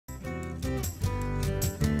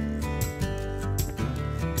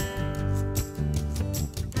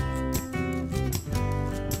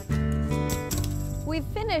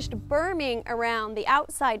finished berming around the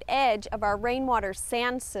outside edge of our rainwater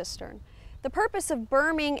sand cistern. The purpose of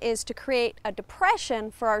berming is to create a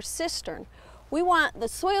depression for our cistern. We want the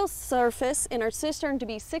soil surface in our cistern to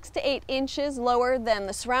be 6 to 8 inches lower than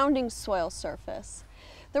the surrounding soil surface.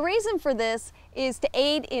 The reason for this is to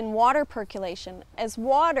aid in water percolation. As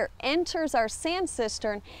water enters our sand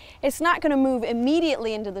cistern, it's not going to move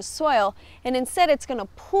immediately into the soil, and instead it's going to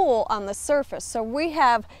pool on the surface. So we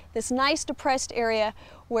have this nice depressed area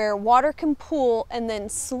where water can pool and then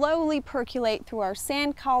slowly percolate through our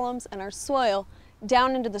sand columns and our soil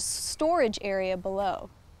down into the storage area below.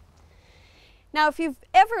 Now, if you've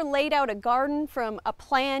ever laid out a garden from a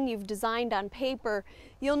plan you've designed on paper,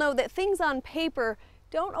 you'll know that things on paper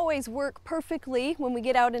don't always work perfectly when we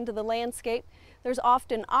get out into the landscape. There's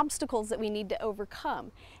often obstacles that we need to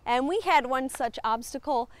overcome. And we had one such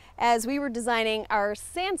obstacle as we were designing our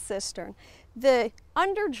sand cistern. The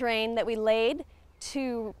under drain that we laid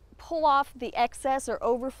to pull off the excess or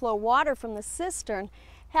overflow water from the cistern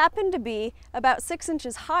happened to be about 6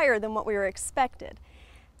 inches higher than what we were expected.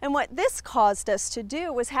 And what this caused us to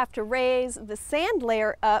do was have to raise the sand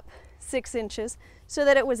layer up 6 inches so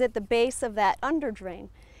that it was at the base of that under drain.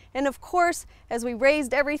 And of course, as we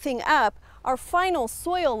raised everything up, our final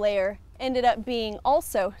soil layer ended up being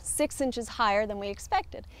also 6 inches higher than we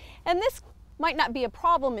expected. And this might not be a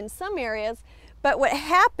problem in some areas, but what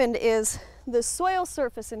happened is the soil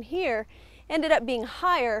surface in here ended up being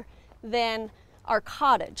higher than our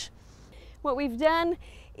cottage. What we've done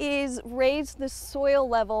is raise the soil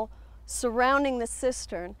level surrounding the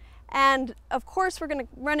cistern. And of course, we're going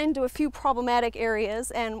to run into a few problematic areas,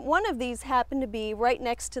 and one of these happened to be right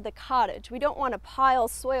next to the cottage. We don't want to pile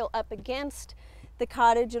soil up against the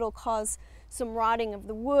cottage. It'll cause some rotting of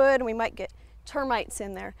the wood, and we might get termites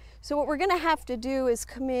in there. So what we're going to have to do is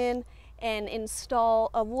come in and install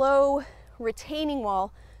a low retaining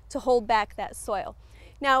wall to hold back that soil.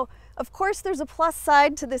 Now, of course, there's a plus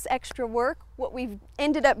side to this extra work. What we've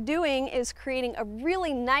ended up doing is creating a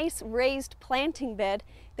really nice raised planting bed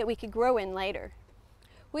that we could grow in later.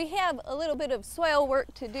 We have a little bit of soil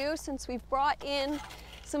work to do since we've brought in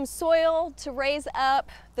some soil to raise up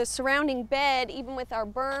the surrounding bed. Even with our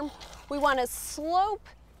berm, we want to slope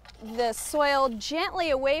the soil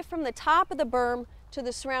gently away from the top of the berm to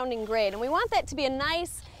the surrounding grade. And we want that to be a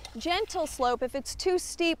nice, gentle slope. If it's too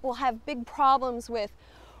steep, we'll have big problems with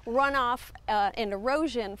runoff and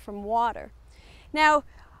erosion from water. Now,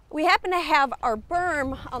 we happen to have our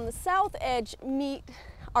berm on the south edge meet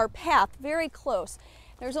our path very close.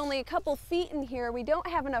 There's only a couple feet in here. We don't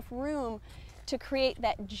have enough room to create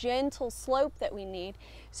that gentle slope that we need.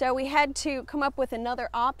 So we had to come up with another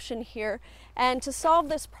option here. And to solve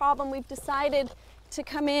this problem, we've decided to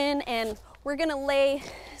come in and we're going to lay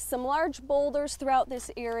some large boulders throughout this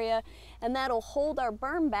area, and that'll hold our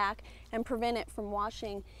berm back and prevent it from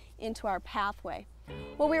washing into our pathway.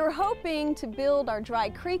 Well, we were hoping to build our dry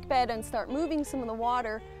creek bed and start moving some of the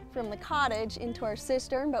water from the cottage into our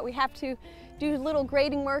cistern, but we have to do a little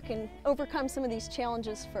grading work and overcome some of these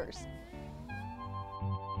challenges first.